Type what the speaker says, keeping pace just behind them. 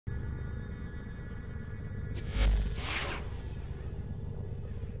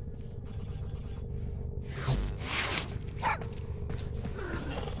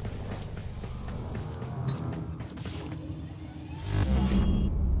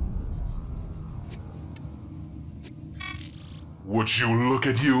Would you look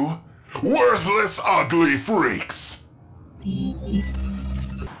at you? Worthless, ugly freaks!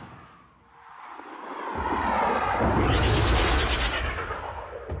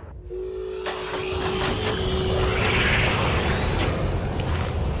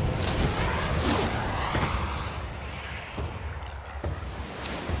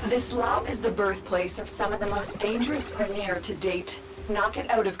 This lab is the birthplace of some of the most dangerous Grineer to date. Knock it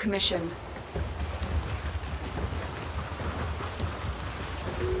out of commission.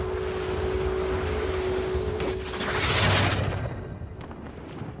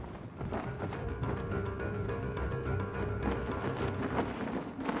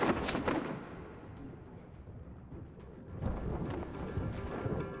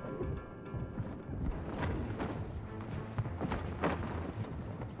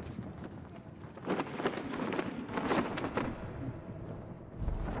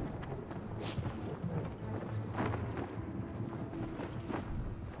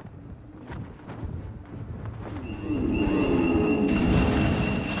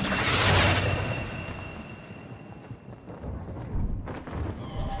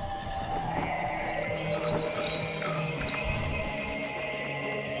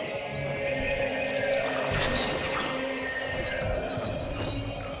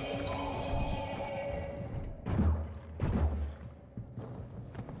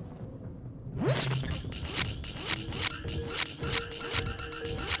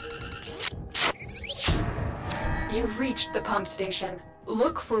 You've reached the pump station.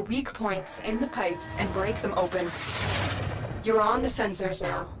 Look for weak points in the pipes and break them open. You're on the sensors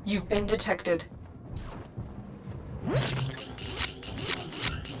now. You've been detected.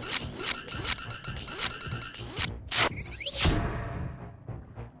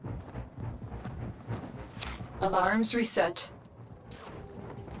 Alarms reset.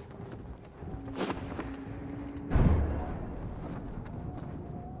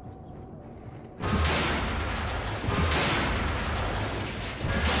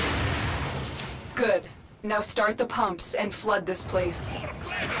 Good. Now start the pumps and flood this place.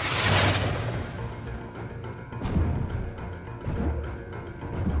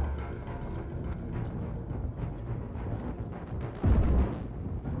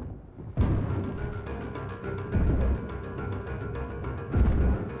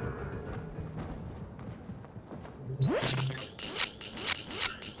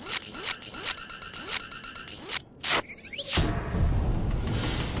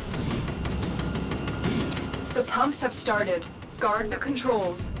 The pumps have started. Guard the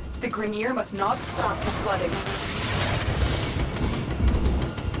controls. The Grineer must not stop the flooding.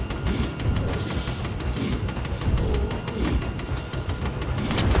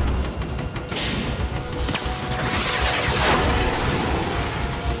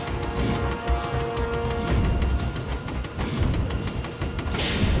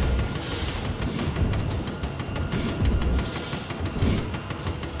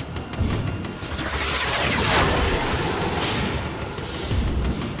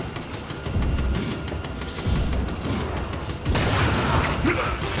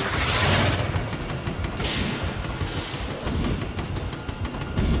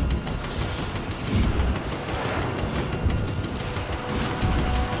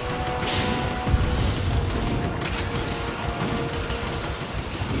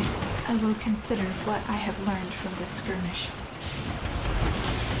 I will consider what I have learned from this skirmish.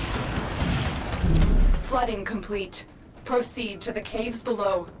 Flooding complete. Proceed to the caves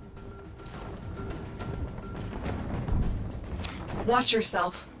below. Watch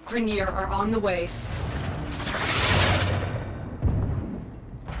yourself. Grineer are on the way.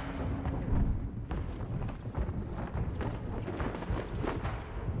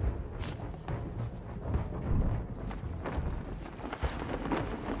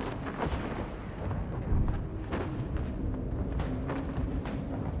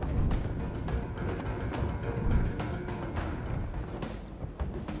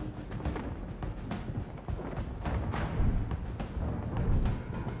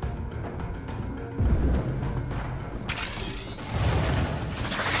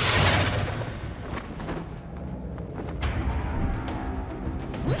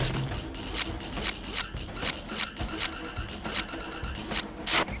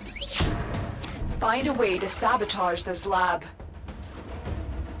 Find a way to sabotage this lab.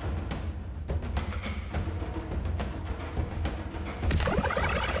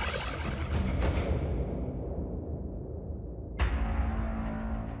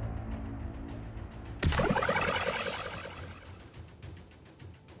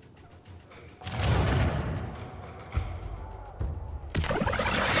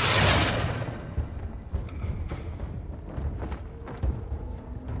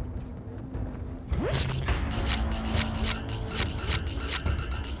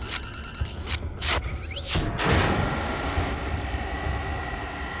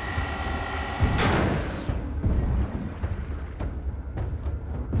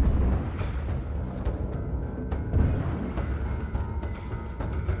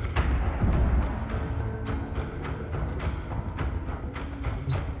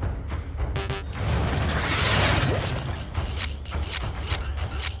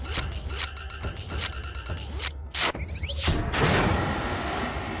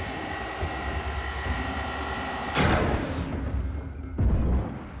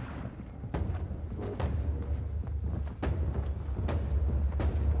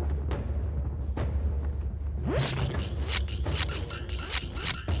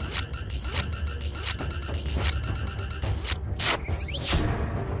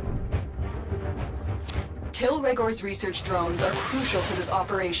 Till Regor's research drones are crucial to this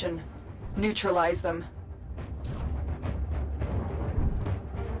operation. Neutralize them.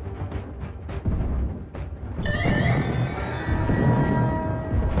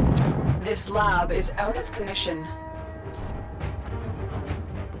 This lab is out of commission.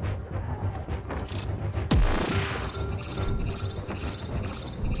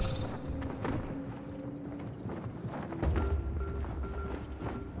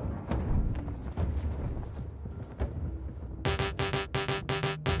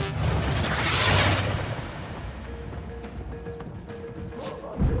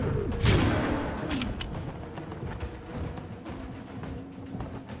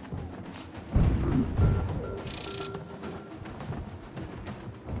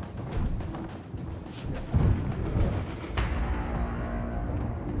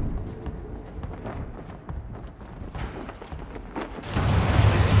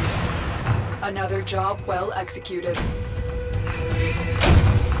 Another job well executed.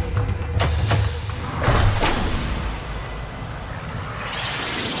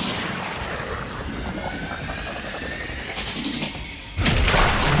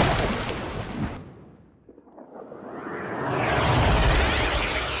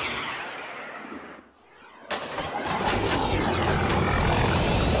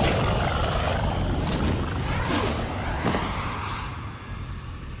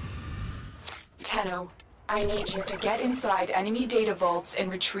 I need you to get inside enemy data vaults and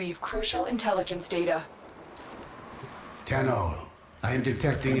retrieve crucial intelligence data. Tenno, I am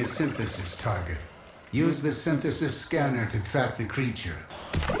detecting a synthesis target. Use the synthesis scanner to track the creature.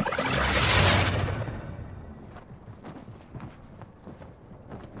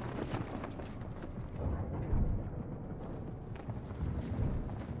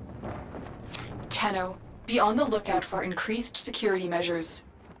 Tenno, be on the lookout for increased security measures.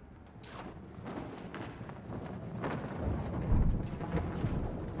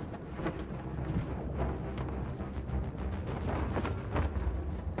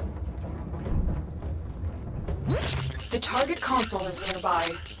 The target console is nearby.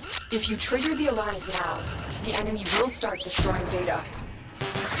 If you trigger the alarms now, the enemy will start destroying data.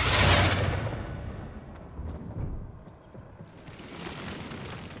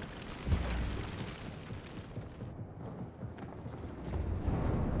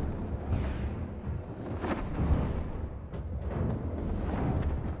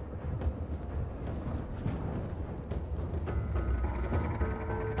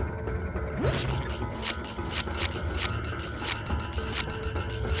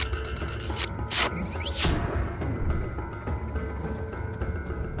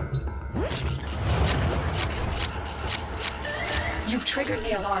 You've triggered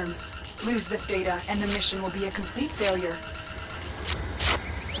the alarms. Lose this data, and the mission will be a complete failure.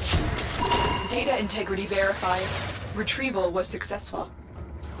 Data integrity verified. Retrieval was successful.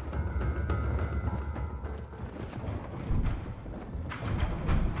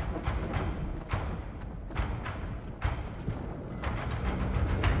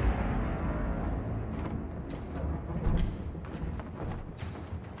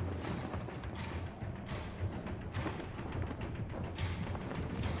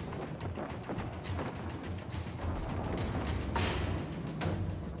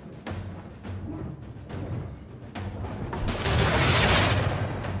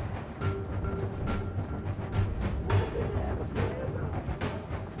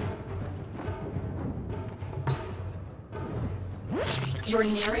 You're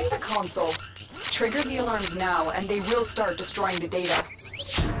nearing the console. Trigger the alarms now, and they will start destroying the data.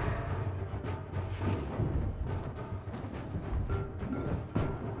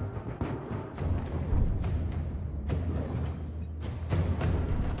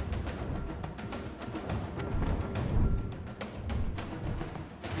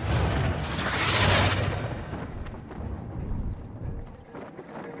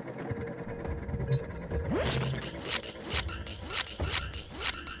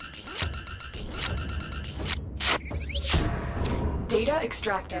 Data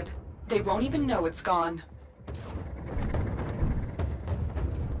extracted. They won't even know it's gone.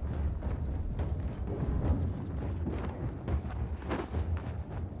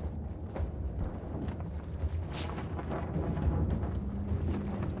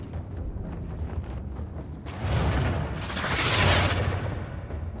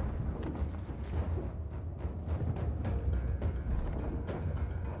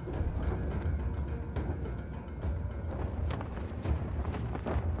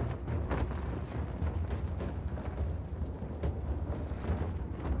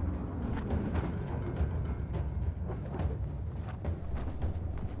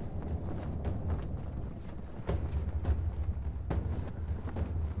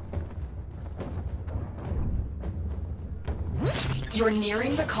 You're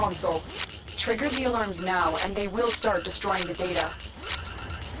nearing the console. Trigger the alarms now, and they will start destroying the data.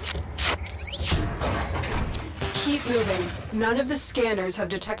 Keep moving. None of the scanners have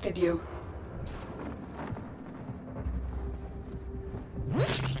detected you.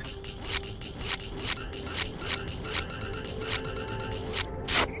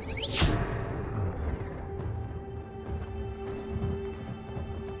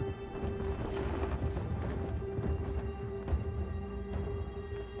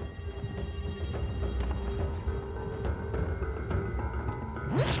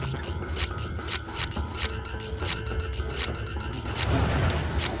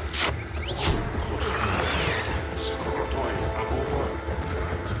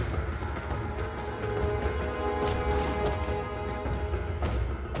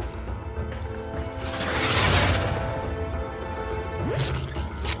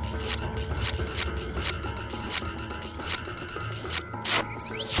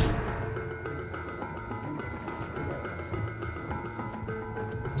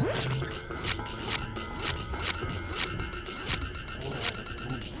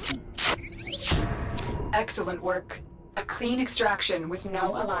 Excellent work. A clean extraction with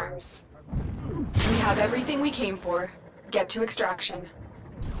no alarms. We have everything we came for. Get to extraction.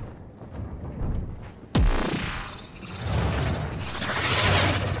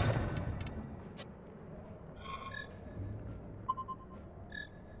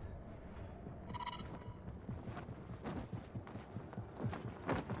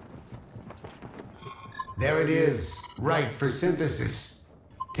 There it is, right for synthesis.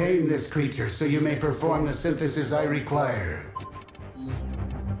 Tame this creature so you may perform the synthesis I require.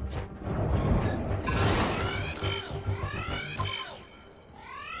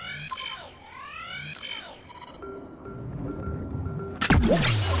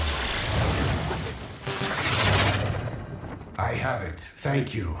 I have it,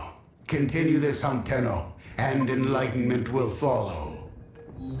 thank you. Continue this, Hunteno, and enlightenment will follow.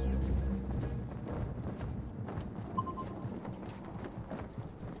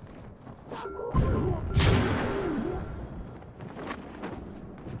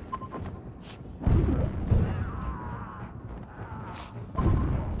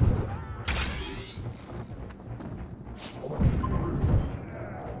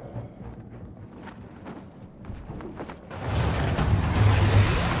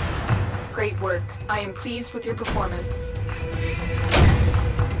 Great work. I am pleased with your performance.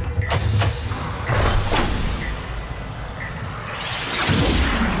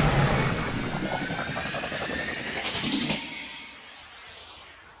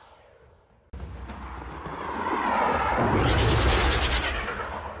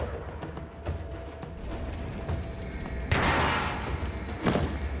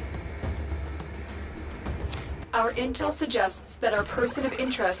 Our intel suggests that our person of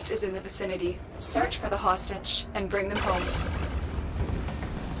interest is in the vicinity. Search for the hostage and bring them home.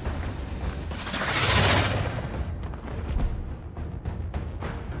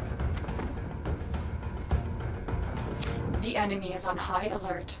 The enemy is on high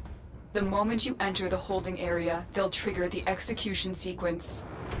alert. The moment you enter the holding area, they'll trigger the execution sequence.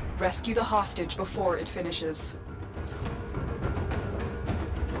 Rescue the hostage before it finishes.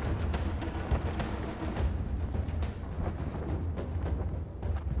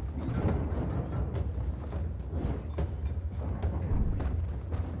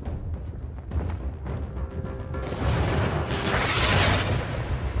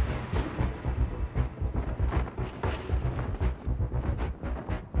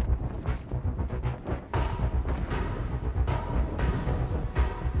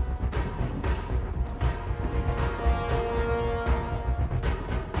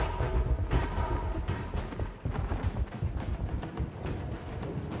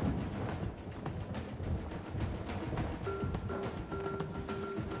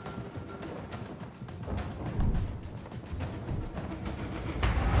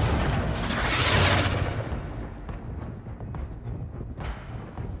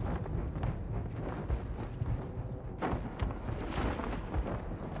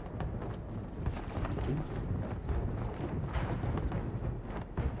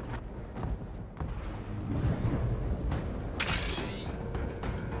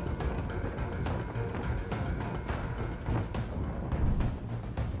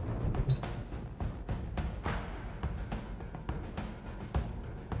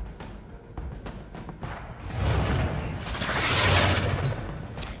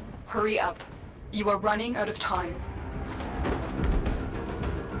 Hurry up. You are running out of time.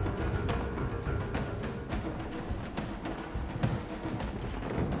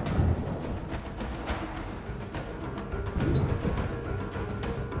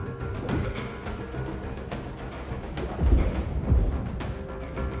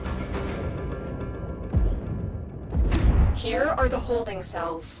 Here are the holding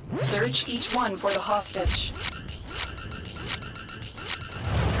cells. Search each one for the hostage.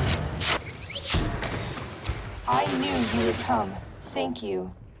 I knew you would come. Thank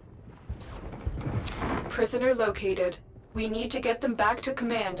you. Prisoner located. We need to get them back to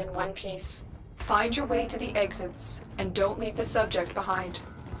command in one piece. Find your way to the exits, and don't leave the subject behind.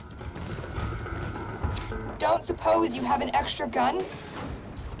 Don't suppose you have an extra gun?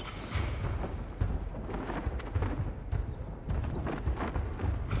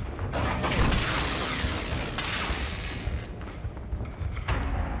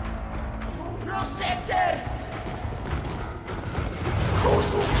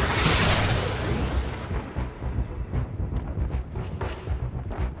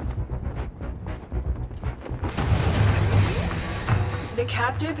 The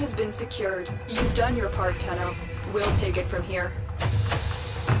captive has been secured. You've done your part, Tenno. We'll take it from here.